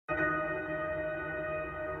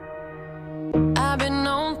I've been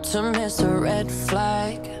known to miss a red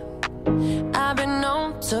flag. I've been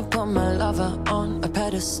known to put my lover on a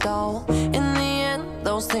pedestal. In the end,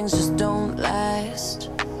 those things just don't last.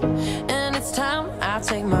 And it's time I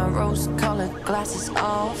take my rose-colored glasses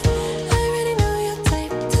off. I already know your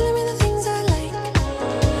type, telling me the things I like,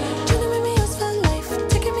 trying to make me yours for life,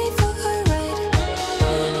 taking me for a ride.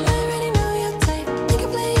 I already know your type, you can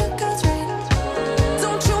play your cards right.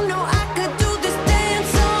 Don't you know I could do this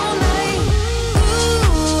dance all night?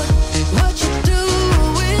 Ooh, what you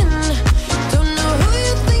doing? Don't know who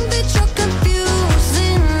you think that you're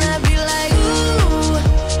confusing. I'd be like, ooh,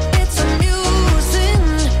 it's amusing.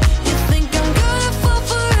 You think I'm gonna fall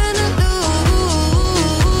for an illusion?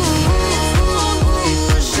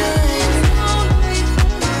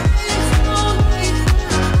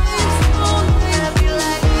 I'd be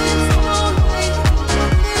like,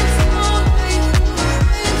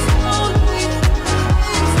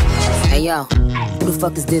 Hey yo, who the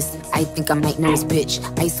fuck is this? I think I might know this bitch.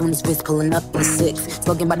 Ice on his wrist, pulling up in the six.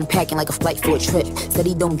 Talking about him packing like a flight for a trip. Said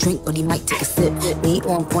he don't drink, but he might take a sip. We ain't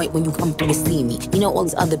on point when you come through to see me. You know all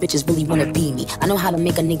these other bitches really wanna be me. I know how to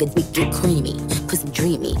make a nigga dick get creamy. Pussy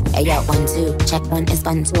dreamy. Hey yo, 1, 2, check 1 is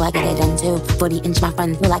fun too. I get it done too. 40-inch my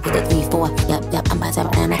front feel like it 3, 4. Yep, I'm about to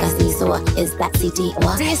run like a seesaw. Is that CT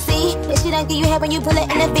or? Do you see? If she don't give you head when you pull it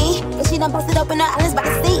in the V. If she don't bust it open her eyelids by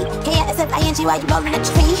the sea. K-I-S-F-I-N-G while you rolling a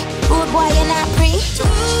tree. Good boy, you're not free.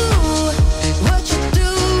 ooh, what you